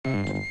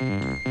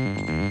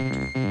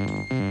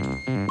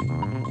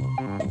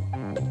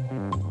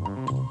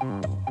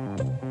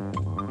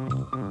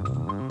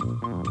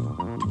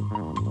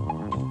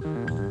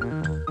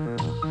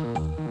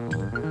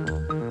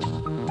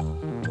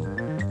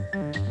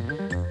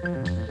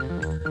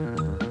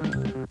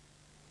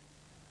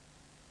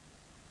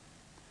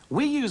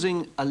We're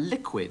using a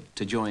liquid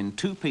to join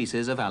two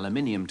pieces of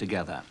aluminium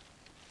together.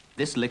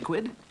 This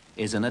liquid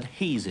is an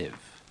adhesive.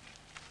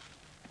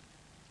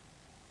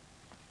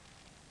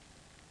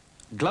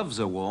 Gloves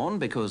are worn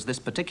because this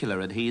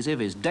particular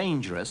adhesive is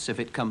dangerous if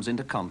it comes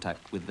into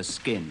contact with the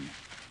skin.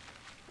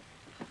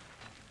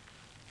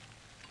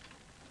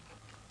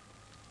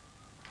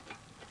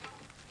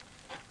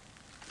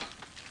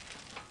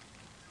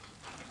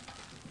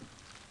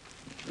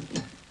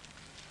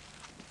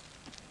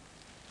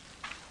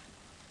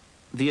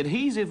 The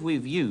adhesive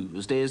we've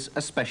used is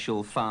a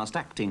special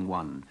fast-acting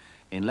one.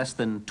 In less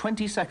than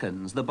 20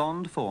 seconds, the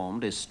bond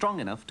formed is strong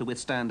enough to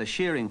withstand a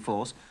shearing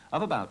force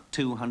of about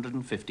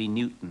 250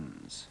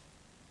 newtons.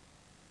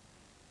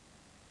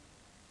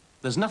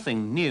 There's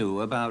nothing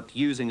new about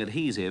using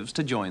adhesives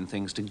to join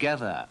things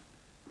together.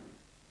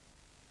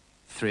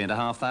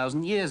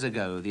 3,500 years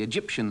ago, the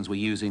Egyptians were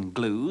using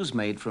glues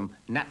made from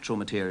natural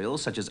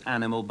materials such as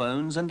animal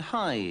bones and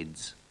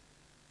hides.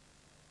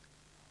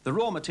 The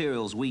raw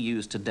materials we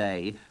use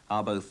today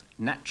are both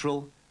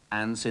natural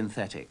and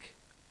synthetic.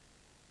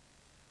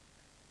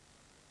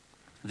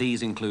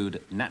 These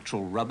include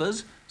natural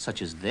rubbers,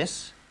 such as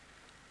this,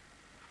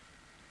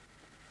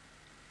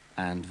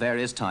 and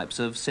various types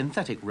of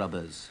synthetic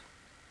rubbers.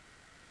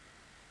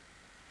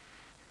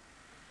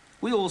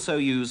 We also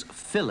use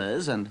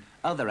fillers and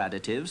other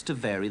additives to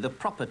vary the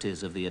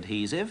properties of the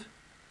adhesive,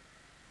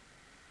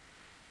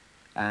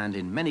 and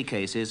in many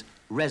cases,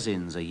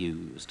 resins are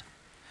used.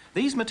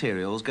 These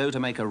materials go to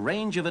make a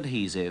range of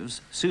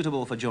adhesives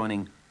suitable for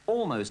joining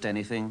almost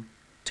anything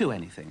to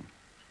anything.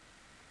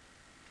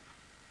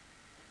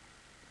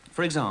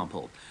 For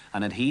example,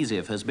 an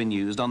adhesive has been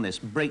used on this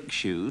brake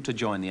shoe to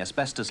join the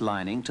asbestos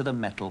lining to the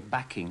metal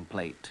backing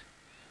plate.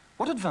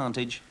 What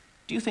advantage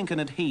do you think an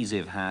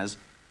adhesive has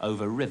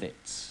over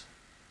rivets?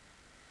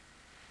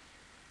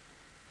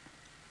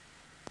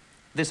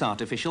 This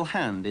artificial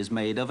hand is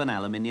made of an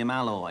aluminium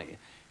alloy.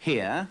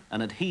 Here,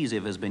 an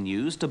adhesive has been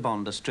used to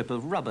bond a strip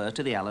of rubber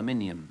to the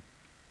aluminium.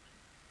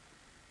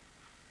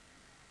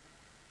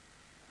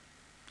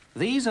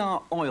 These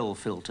are oil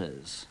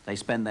filters. They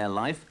spend their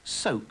life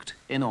soaked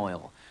in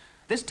oil.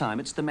 This time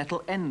it's the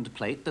metal end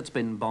plate that's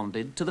been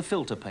bonded to the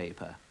filter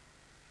paper.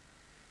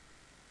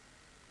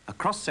 A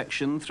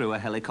cross-section through a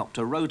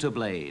helicopter rotor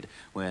blade,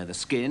 where the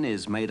skin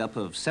is made up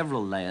of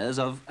several layers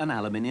of an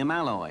aluminium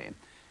alloy.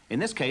 In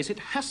this case, it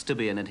has to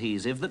be an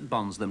adhesive that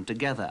bonds them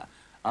together.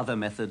 Other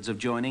methods of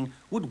joining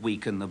would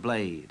weaken the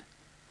blade.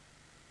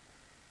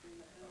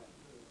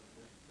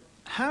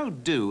 How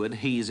do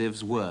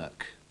adhesives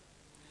work?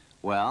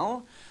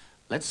 Well,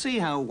 let's see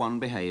how one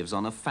behaves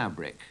on a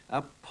fabric,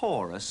 a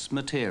porous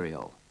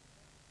material.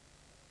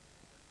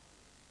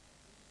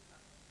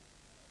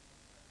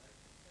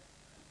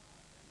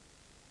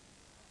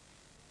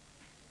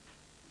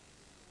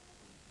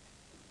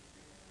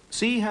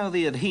 See how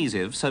the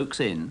adhesive soaks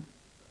in?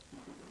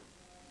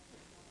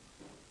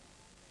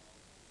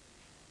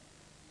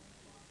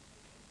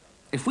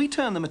 If we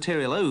turn the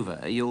material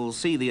over, you'll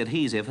see the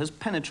adhesive has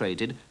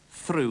penetrated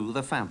through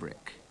the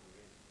fabric.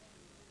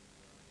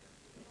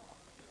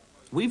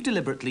 We've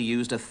deliberately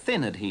used a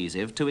thin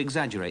adhesive to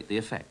exaggerate the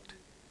effect.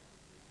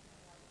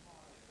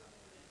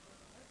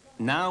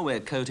 Now we're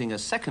coating a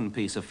second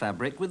piece of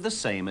fabric with the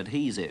same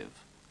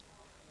adhesive.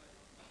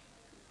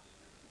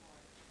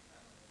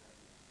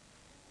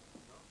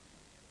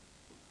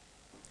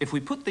 If we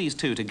put these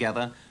two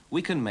together,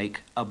 we can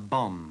make a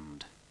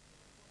bond.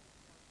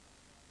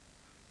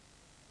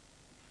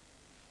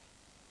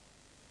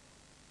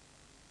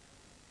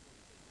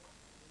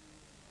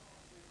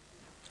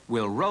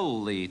 We'll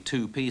roll the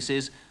two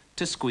pieces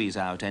to squeeze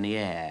out any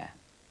air.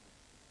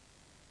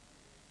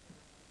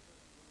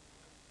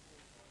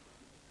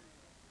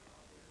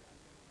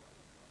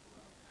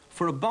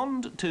 For a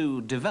bond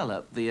to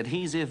develop, the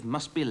adhesive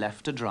must be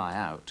left to dry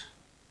out.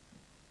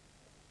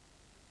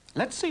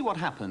 Let's see what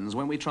happens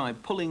when we try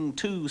pulling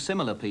two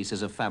similar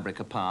pieces of fabric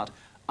apart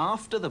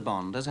after the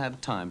bond has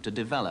had time to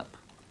develop.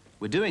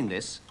 We're doing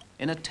this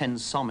in a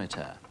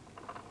tensometer.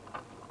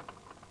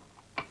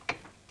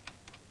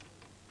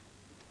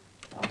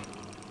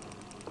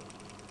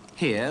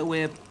 Here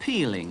we're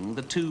peeling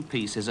the two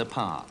pieces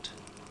apart.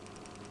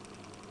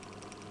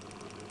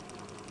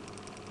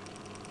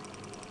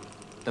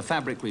 The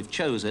fabric we've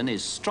chosen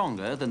is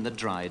stronger than the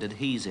dried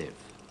adhesive.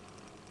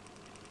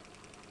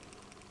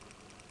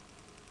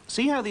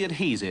 See how the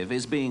adhesive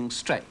is being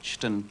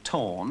stretched and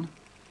torn?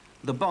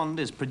 The bond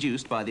is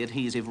produced by the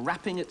adhesive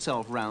wrapping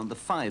itself round the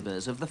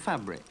fibres of the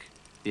fabric.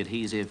 The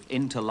adhesive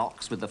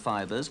interlocks with the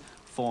fibres,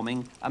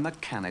 forming a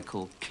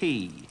mechanical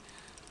key.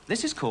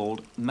 This is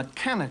called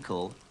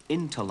mechanical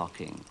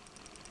interlocking.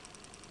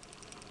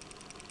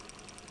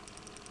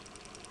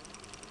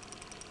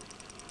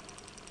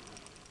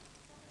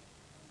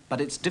 But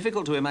it's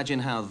difficult to imagine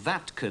how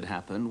that could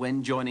happen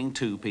when joining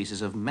two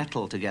pieces of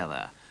metal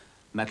together.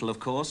 Metal, of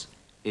course,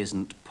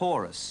 isn't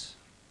porous.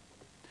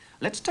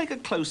 Let's take a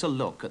closer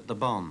look at the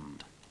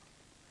bond.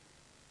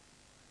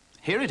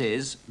 Here it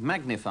is,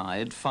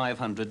 magnified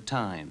 500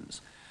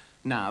 times.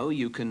 Now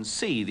you can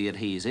see the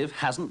adhesive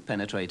hasn't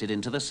penetrated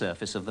into the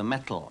surface of the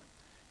metal.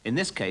 In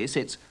this case,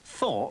 it's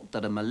thought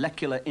that a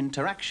molecular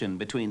interaction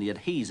between the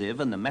adhesive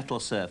and the metal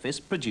surface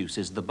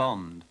produces the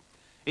bond.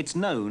 It's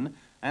known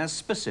as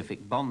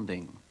specific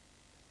bonding.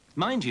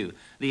 Mind you,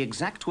 the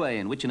exact way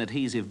in which an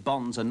adhesive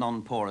bonds a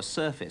non-porous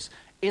surface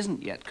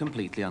isn't yet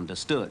completely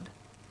understood.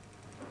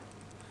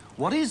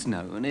 What is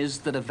known is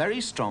that a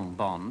very strong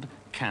bond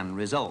can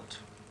result.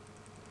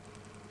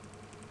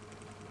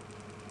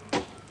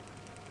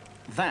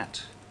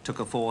 That took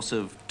a force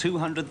of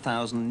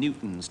 200,000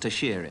 newtons to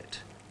shear it.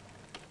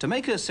 To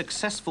make a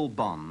successful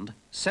bond,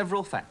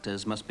 several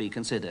factors must be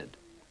considered.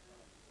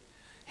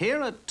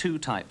 Here are two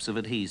types of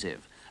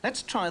adhesive.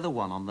 Let's try the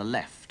one on the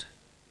left.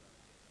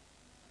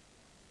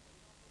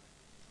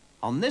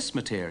 On this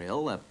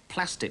material, a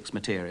plastics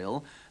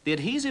material, the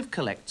adhesive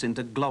collects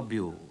into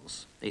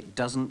globules. It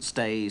doesn't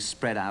stay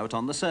spread out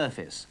on the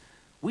surface.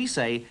 We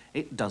say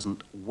it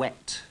doesn't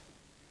wet.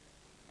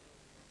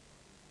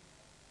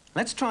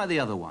 Let's try the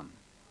other one.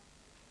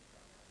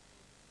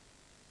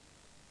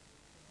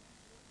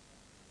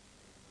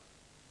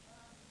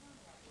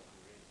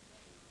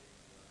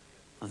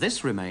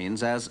 This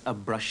remains as a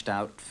brushed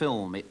out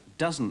film. It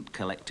doesn't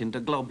collect into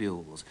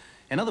globules.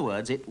 In other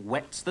words, it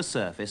wets the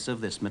surface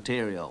of this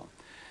material.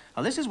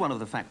 Now, this is one of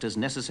the factors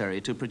necessary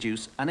to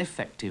produce an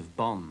effective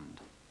bond.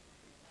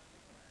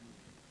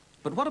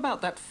 But what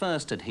about that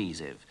first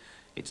adhesive?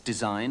 It's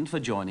designed for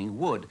joining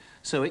wood,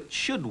 so it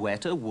should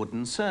wet a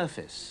wooden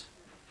surface.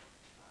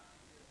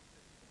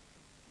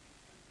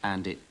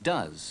 And it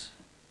does.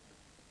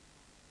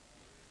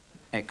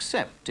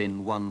 Except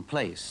in one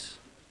place.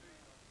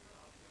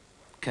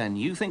 Can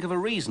you think of a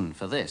reason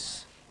for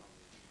this?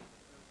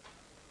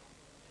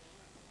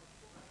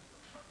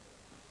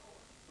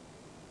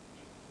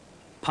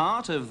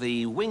 Part of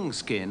the wing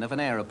skin of an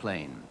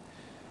aeroplane.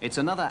 It's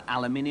another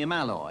aluminium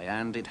alloy,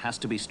 and it has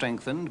to be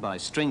strengthened by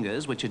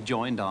stringers which are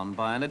joined on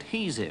by an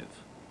adhesive.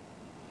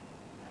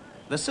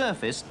 The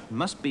surface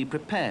must be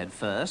prepared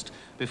first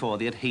before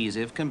the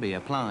adhesive can be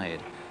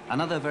applied.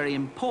 Another very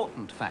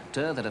important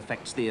factor that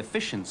affects the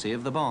efficiency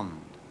of the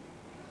bond.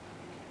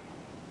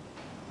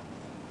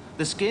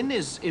 The skin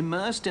is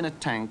immersed in a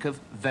tank of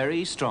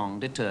very strong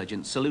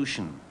detergent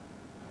solution.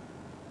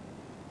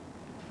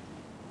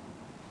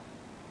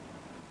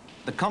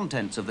 The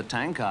contents of the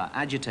tank are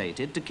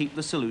agitated to keep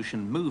the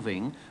solution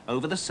moving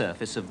over the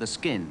surface of the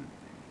skin.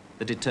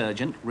 The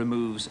detergent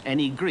removes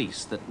any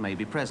grease that may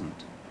be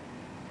present.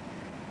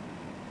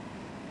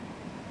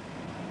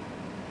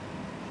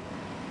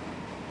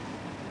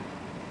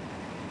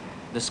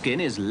 The skin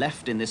is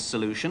left in this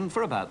solution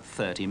for about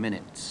 30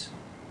 minutes.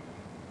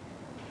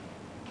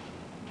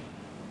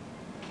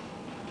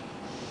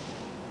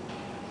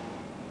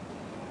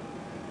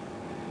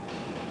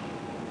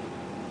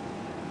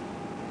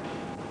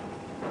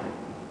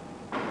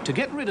 To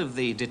get rid of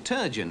the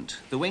detergent,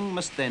 the wing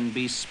must then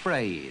be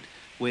sprayed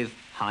with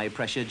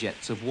high-pressure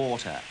jets of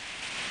water.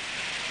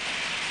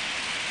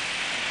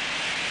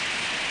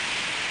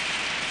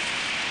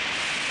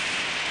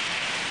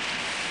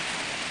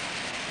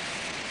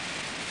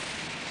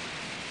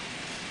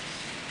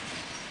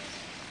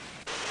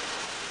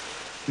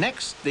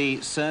 Next, the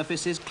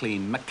surface is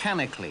cleaned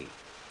mechanically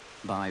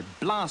by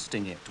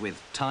blasting it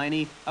with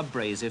tiny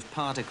abrasive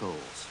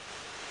particles.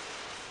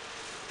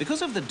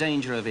 Because of the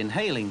danger of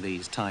inhaling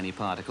these tiny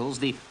particles,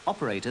 the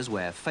operators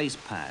wear face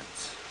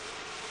pads.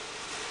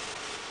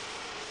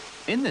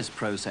 In this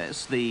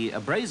process, the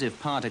abrasive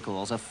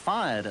particles are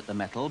fired at the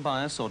metal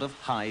by a sort of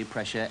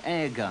high-pressure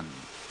air gun.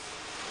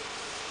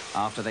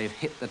 After they've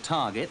hit the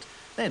target,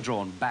 they're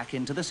drawn back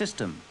into the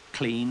system,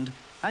 cleaned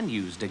and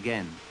used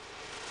again.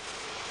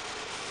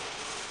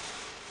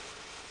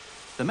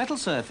 The metal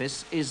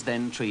surface is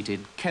then treated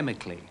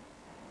chemically,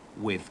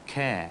 with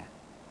care.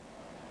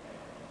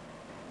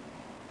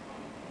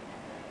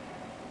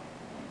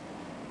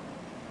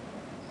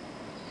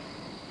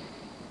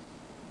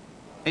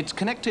 It's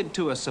connected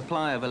to a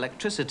supply of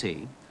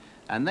electricity,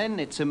 and then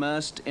it's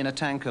immersed in a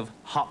tank of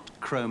hot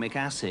chromic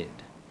acid.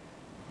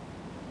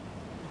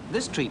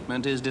 This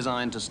treatment is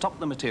designed to stop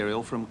the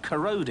material from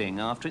corroding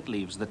after it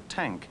leaves the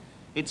tank.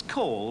 It's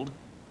called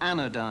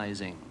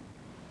anodizing.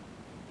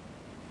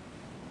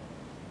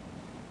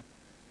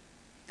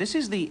 This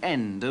is the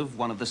end of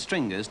one of the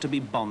stringers to be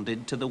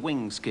bonded to the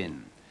wing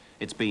skin.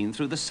 It's been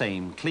through the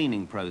same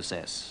cleaning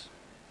process.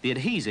 The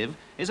adhesive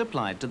is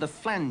applied to the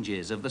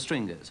flanges of the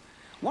stringers.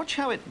 Watch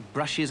how it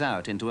brushes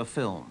out into a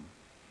film.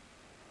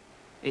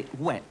 It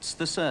wets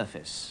the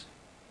surface.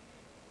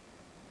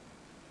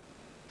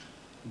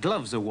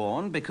 Gloves are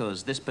worn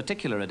because this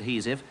particular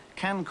adhesive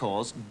can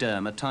cause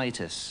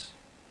dermatitis.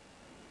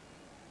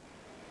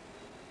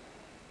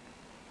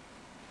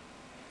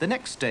 The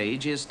next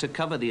stage is to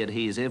cover the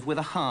adhesive with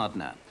a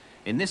hardener,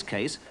 in this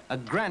case, a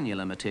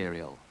granular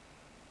material.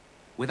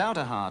 Without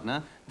a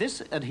hardener,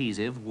 this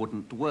adhesive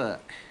wouldn't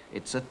work.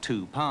 It's a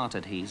two-part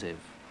adhesive.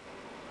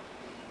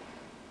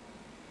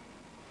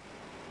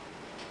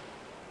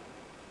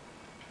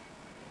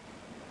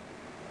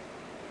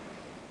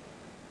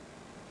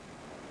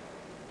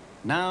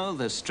 Now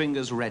the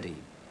stringer's ready.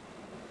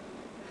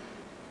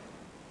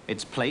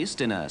 It's placed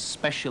in a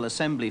special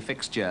assembly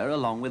fixture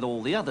along with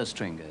all the other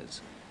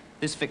stringers.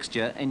 This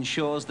fixture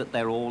ensures that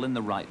they're all in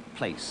the right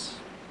place.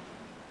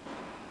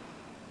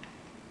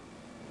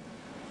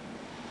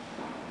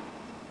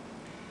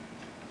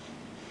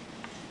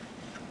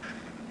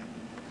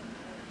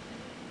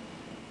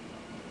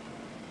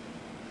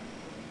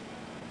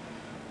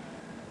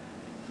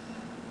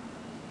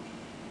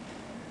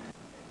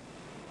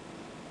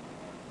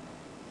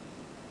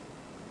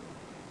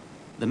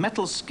 The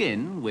metal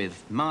skin,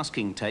 with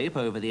masking tape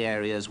over the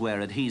areas where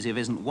adhesive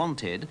isn't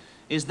wanted,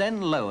 is then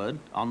lowered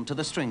onto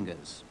the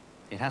stringers.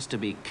 It has to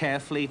be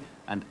carefully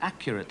and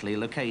accurately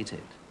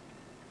located.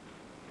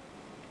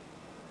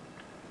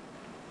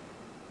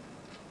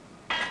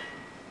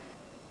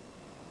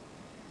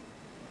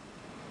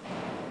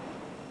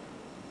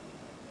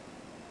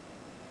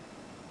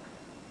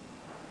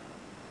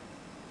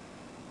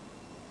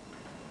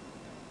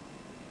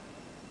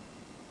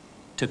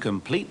 To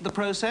complete the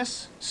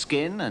process,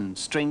 skin and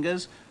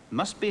stringers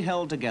must be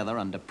held together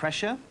under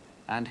pressure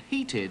and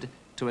heated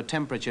to a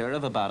temperature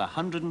of about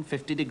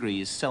 150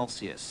 degrees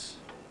Celsius.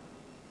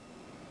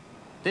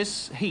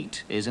 This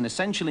heat is an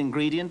essential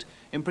ingredient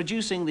in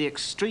producing the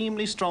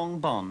extremely strong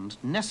bond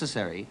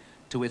necessary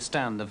to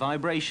withstand the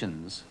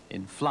vibrations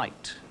in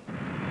flight.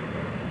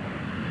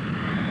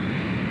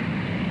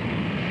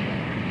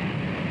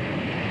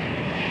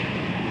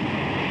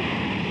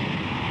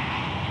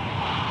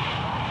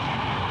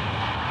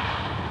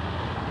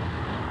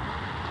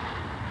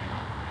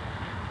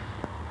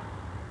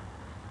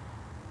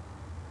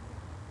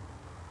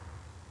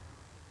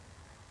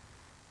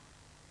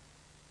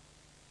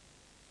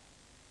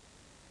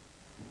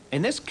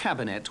 In this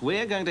cabinet,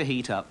 we're going to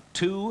heat up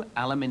 2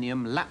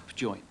 aluminium lap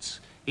joints,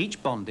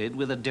 each bonded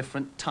with a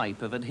different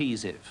type of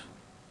adhesive.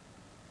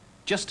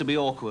 Just to be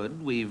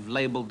awkward, we've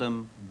labelled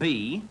them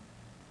B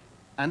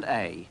and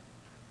A.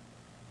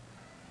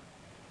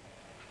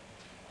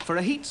 For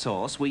a heat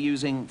source, we're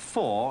using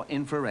 4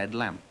 infrared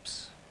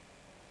lamps.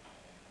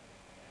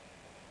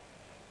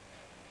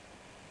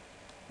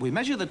 We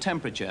measure the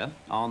temperature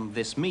on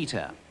this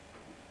meter.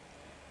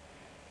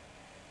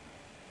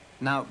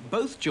 Now,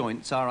 both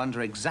joints are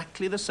under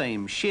exactly the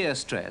same shear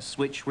stress,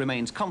 which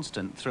remains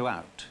constant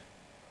throughout.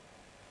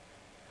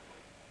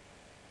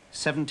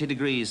 70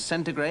 degrees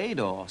centigrade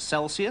or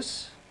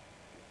Celsius,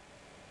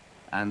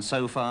 and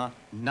so far,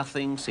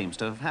 nothing seems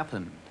to have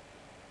happened.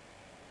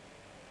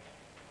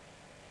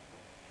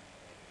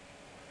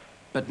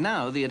 But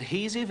now the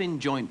adhesive in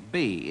joint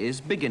B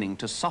is beginning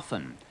to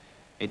soften.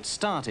 It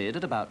started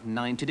at about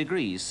 90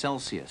 degrees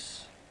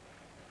Celsius.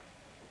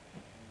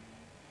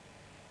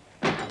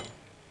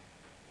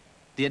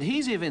 The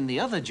adhesive in the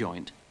other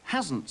joint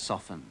hasn't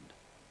softened.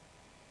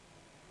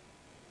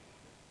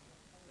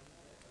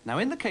 Now,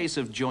 in the case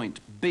of joint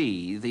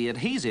B, the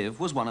adhesive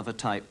was one of a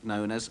type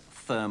known as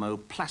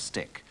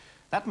thermoplastic.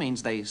 That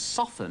means they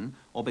soften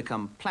or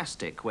become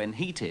plastic when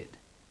heated.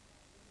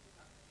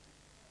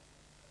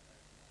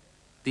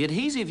 The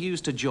adhesive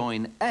used to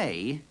join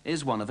A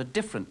is one of a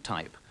different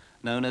type,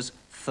 known as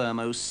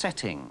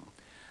thermosetting.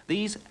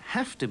 These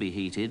have to be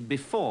heated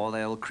before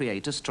they'll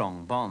create a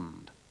strong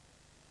bond.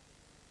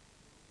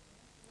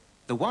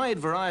 The wide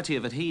variety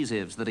of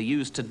adhesives that are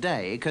used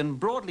today can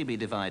broadly be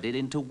divided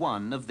into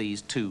one of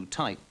these 2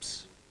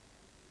 types.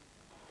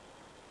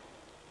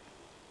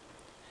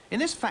 In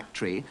this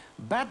factory,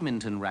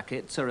 badminton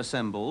rackets are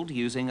assembled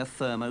using a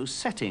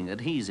thermosetting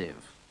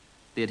adhesive.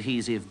 The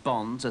adhesive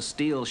bonds a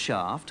steel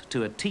shaft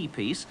to a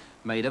T-piece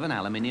made of an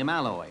aluminium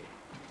alloy.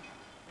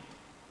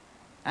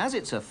 As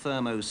it's a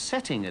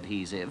thermosetting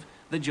adhesive,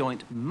 the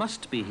joint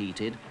must be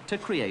heated to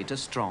create a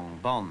strong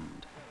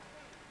bond.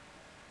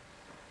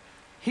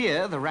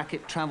 Here, the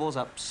racket travels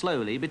up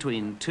slowly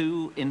between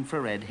 2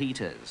 infrared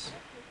heaters.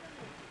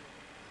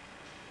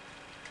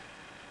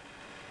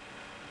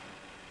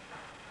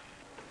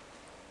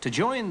 To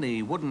join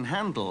the wooden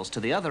handles to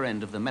the other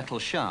end of the metal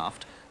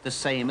shaft, the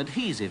same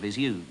adhesive is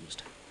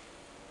used.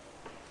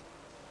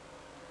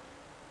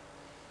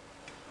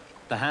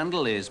 The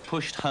handle is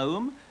pushed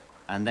home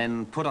and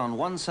then put on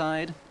one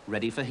side,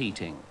 ready for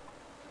heating.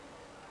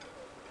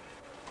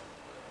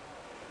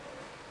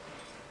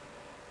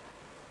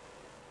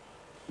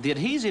 The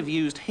adhesive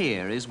used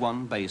here is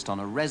one based on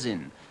a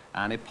resin,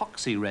 an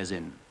epoxy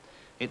resin.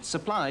 It's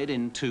supplied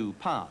in 2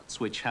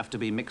 parts, which have to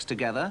be mixed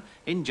together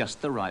in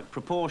just the right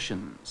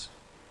proportions.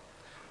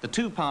 The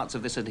 2 parts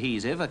of this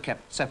adhesive are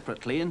kept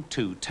separately in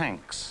 2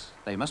 tanks.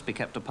 They must be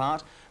kept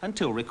apart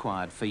until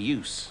required for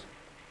use.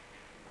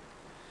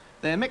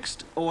 They're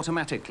mixed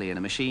automatically in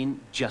a machine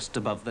just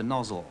above the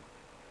nozzle.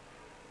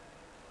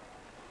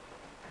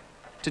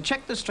 To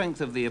check the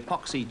strength of the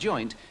epoxy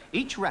joint,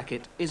 each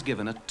racket is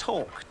given a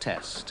torque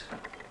test.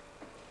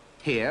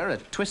 Here, a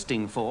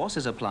twisting force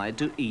is applied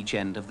to each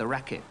end of the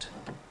racket.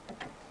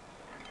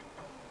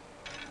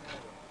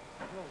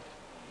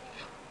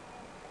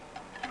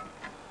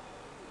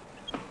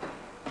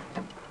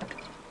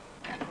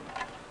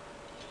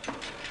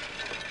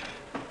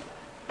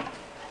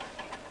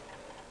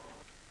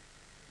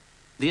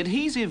 The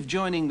adhesive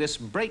joining this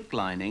brake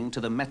lining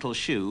to the metal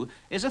shoe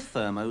is a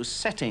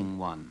thermosetting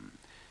one.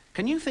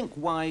 Can you think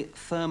why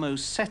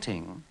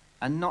thermosetting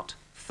and not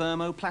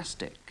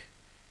thermoplastic?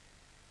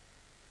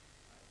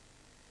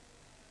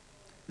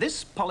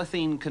 This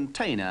polythene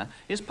container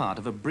is part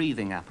of a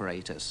breathing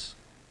apparatus.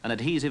 An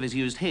adhesive is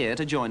used here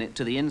to join it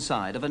to the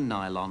inside of a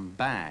nylon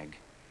bag.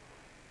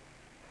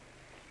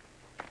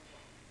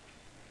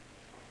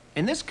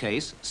 In this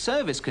case,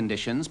 service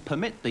conditions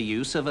permit the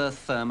use of a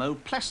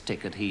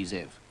thermoplastic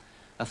adhesive.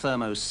 A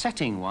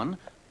thermosetting one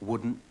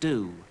wouldn't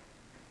do.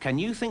 Can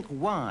you think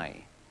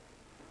why?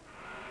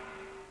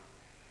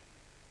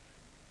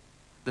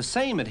 The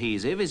same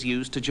adhesive is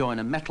used to join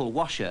a metal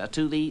washer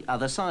to the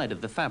other side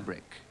of the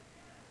fabric.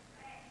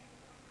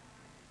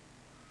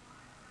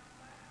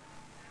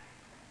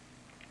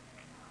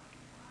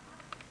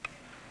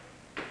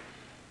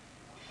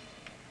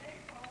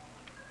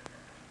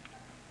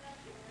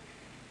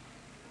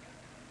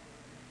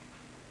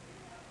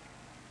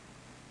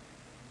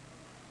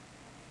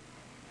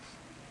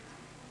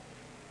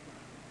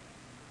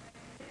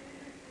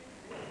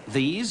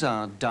 These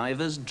are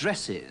divers'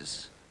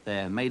 dresses.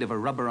 They're made of a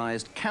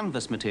rubberized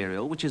canvas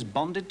material which is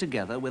bonded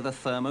together with a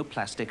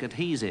thermoplastic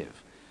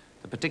adhesive.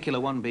 The particular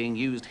one being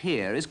used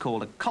here is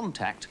called a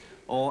contact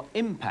or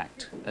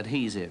impact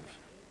adhesive.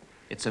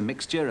 It's a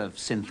mixture of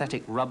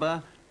synthetic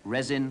rubber,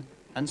 resin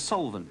and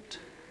solvent.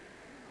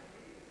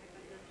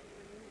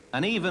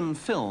 An even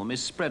film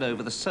is spread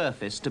over the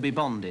surface to be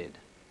bonded.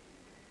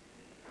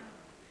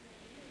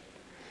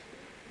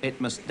 It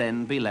must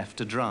then be left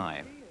to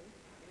dry.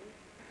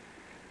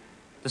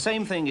 The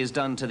same thing is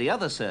done to the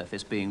other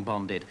surface being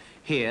bonded.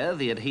 Here,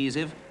 the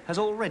adhesive has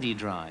already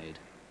dried.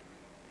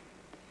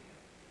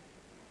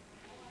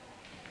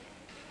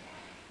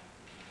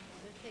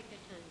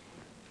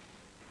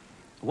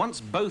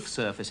 Once both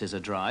surfaces are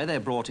dry,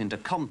 they're brought into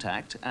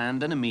contact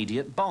and an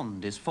immediate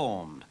bond is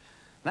formed.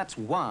 That's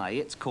why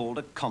it's called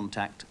a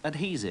contact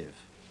adhesive.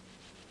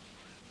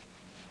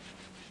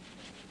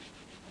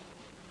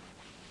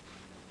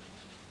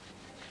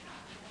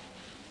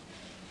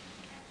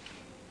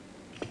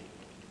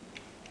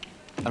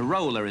 A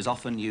roller is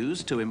often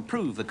used to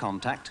improve the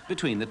contact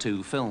between the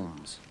two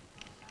films.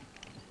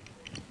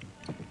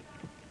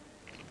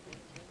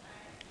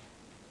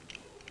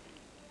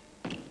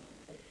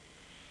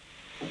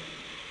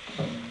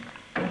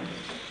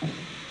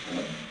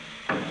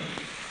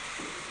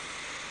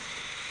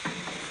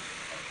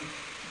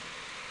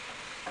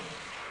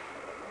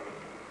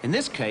 In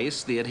this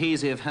case, the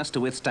adhesive has to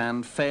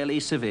withstand fairly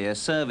severe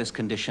service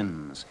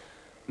conditions.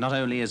 Not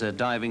only is a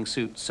diving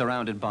suit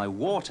surrounded by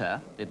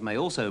water, it may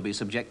also be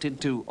subjected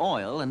to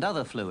oil and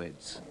other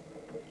fluids.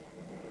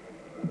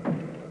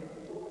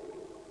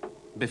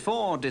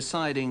 Before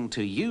deciding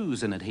to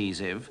use an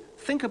adhesive,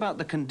 think about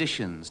the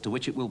conditions to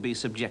which it will be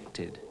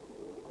subjected.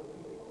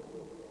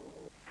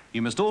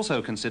 You must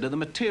also consider the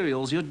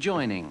materials you're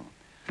joining.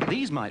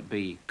 These might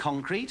be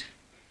concrete,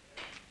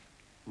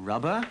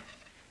 rubber,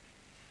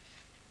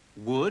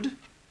 wood,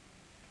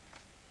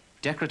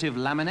 decorative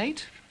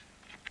laminate,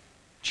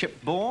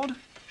 chipboard,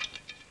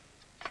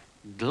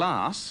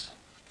 glass,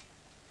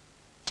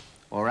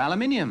 or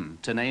aluminium,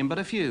 to name but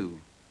a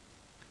few.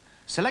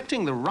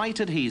 Selecting the right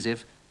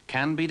adhesive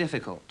can be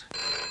difficult.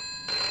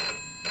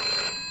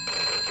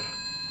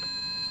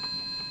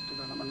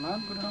 Development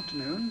Lab, good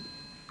afternoon.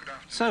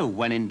 So,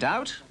 when in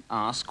doubt,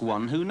 ask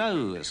one who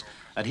knows.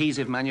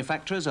 Adhesive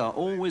manufacturers are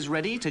always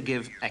ready to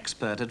give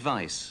expert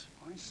advice.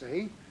 I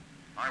see.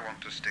 I want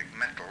to stick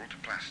metal to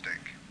plastic.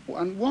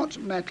 And what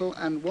metal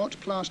and what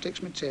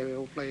plastics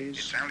material, please?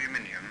 It's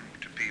aluminium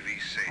to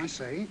PVC. I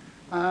see.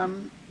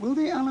 Will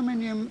the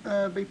aluminium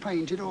be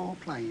painted or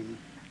plain?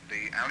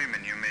 The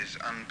aluminium is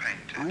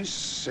unpainted. I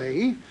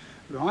see.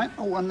 Right.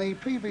 Oh, and the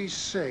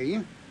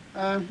PVC,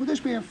 will this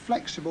be a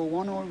flexible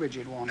one or a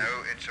rigid one?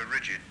 No, it's a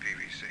rigid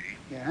PVC.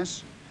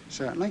 Yes,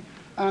 certainly.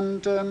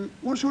 And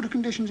what sort of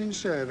conditions in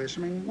service?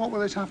 I mean, what will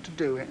this have to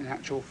do in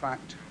actual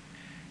fact?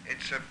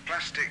 It's a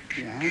plastic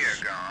Yes.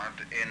 gear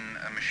guard in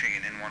a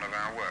machine in one of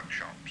our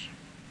workshops.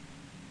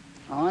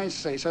 I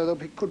see. So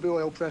there could be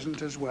oil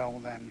present as well,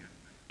 then.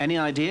 Any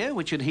idea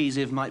which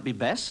adhesive might be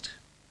best?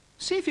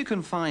 See if you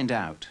can find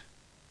out.